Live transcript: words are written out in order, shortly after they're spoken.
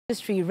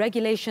industry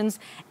regulations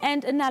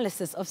and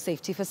analysis of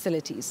safety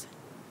facilities.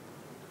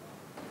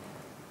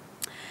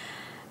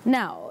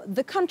 Now,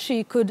 the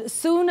country could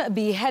soon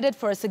be headed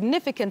for a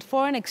significant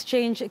foreign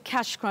exchange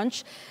cash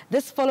crunch.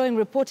 This following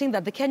reporting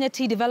that the Kenya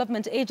Tea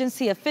Development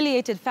Agency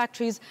affiliated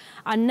factories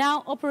are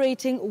now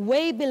operating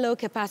way below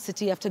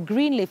capacity after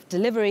green leaf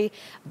delivery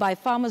by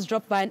farmers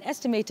dropped by an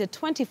estimated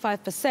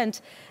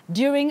 25%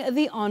 during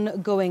the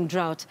ongoing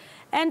drought.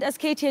 And as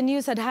KTN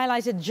News had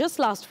highlighted just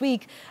last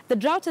week, the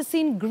drought has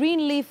seen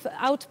green leaf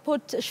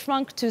output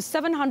shrunk to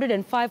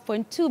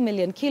 705.2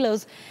 million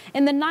kilos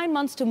in the 9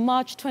 months to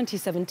March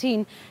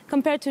 2017,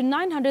 compared to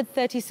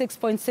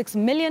 936.6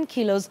 million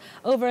kilos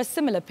over a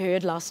similar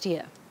period last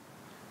year.